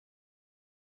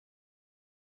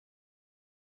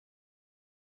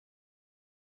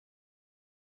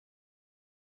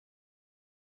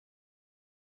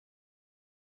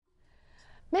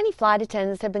Many flight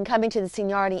attendants have been coming to the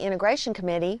Seniority Integration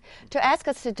Committee to ask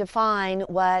us to define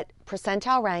what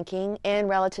percentile ranking and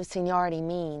relative seniority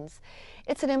means.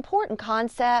 It's an important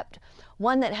concept,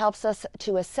 one that helps us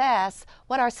to assess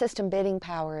what our system bidding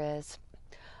power is.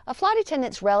 A flight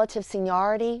attendant's relative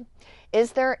seniority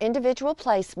is their individual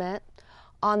placement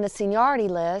on the seniority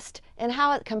list and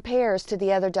how it compares to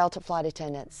the other Delta flight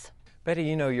attendants. Betty,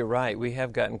 you know, you're right. We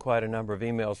have gotten quite a number of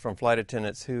emails from flight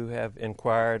attendants who have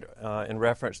inquired in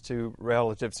reference to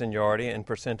relative seniority and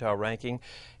percentile ranking,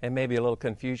 and maybe a little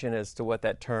confusion as to what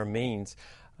that term means.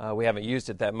 We haven't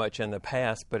used it that much in the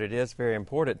past, but it is very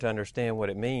important to understand what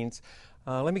it means.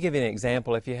 Let me give you an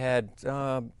example. If you had,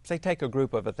 say, take a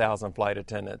group of 1,000 flight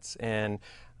attendants, and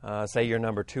say you're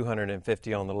number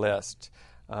 250 on the list.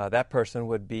 That person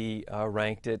would be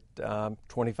ranked at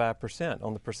 25%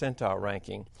 on the percentile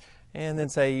ranking. And then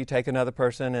say you take another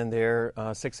person and they're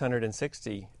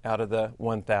 660 out of the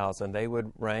 1,000. They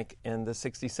would rank in the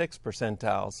 66th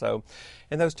percentile. So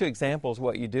in those two examples,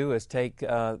 what you do is take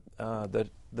the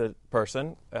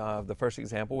person, the first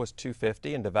example was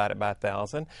 250 and divide it by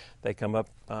 1,000. They come up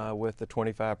with the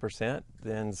 25%.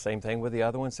 Then same thing with the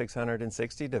other one,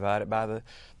 660 divided by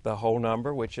the whole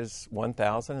number, which is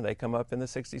 1,000, and they come up in the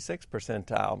 66th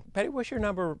percentile. Patty, what's your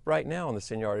number right now on the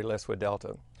seniority list with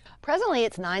Delta? Presently,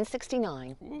 it's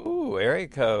 969. Ooh, area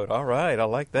code. All right, I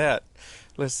like that.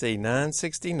 Let's see,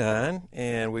 969,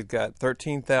 and we've got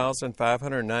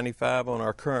 13,595 on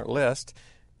our current list,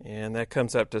 and that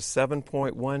comes up to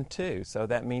 7.12. So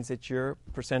that means that your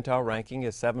percentile ranking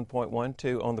is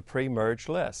 7.12 on the pre-merge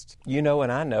list. You know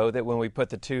and I know that when we put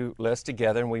the two lists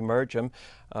together and we merge them,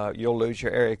 you'll lose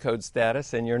your area code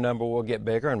status and your number will get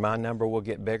bigger and my number will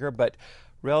get bigger. But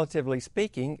relatively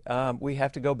speaking, we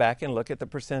have to go back and look at the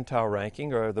percentile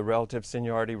ranking or the relative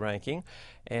seniority ranking,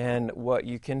 and what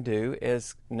you can do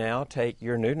is now take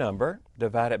your new number,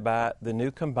 divide it by the new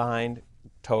combined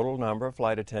total number of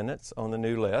flight attendants on the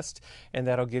new list, and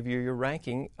that'll give you your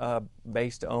ranking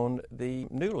based on the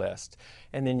new list,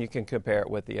 and then you can compare it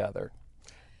with the other.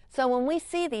 So when we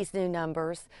see these new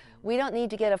numbers, we don't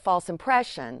need to get a false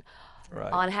impression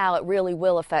on how it really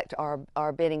will affect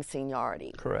our bidding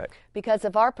seniority. Correct. Because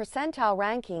if our percentile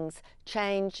rankings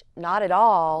change not at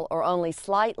all or only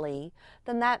slightly,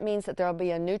 then that means that there will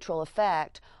be a neutral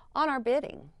effect on our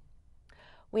bidding.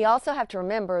 We also have to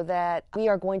remember that we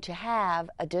are going to have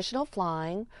additional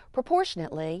flying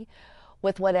proportionately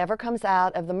with whatever comes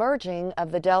out of the merging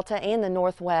of the Delta and the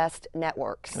Northwest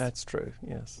networks. That's true,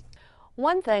 yes.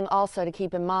 One thing also to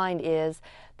keep in mind is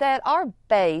that our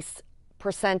base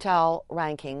percentile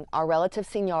ranking, our relative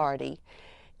seniority,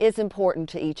 is important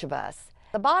to each of us.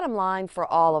 The bottom line for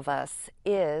all of us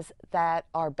is that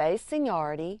our base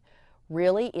seniority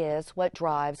really is what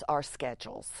drives our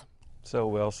schedules. So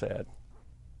well said.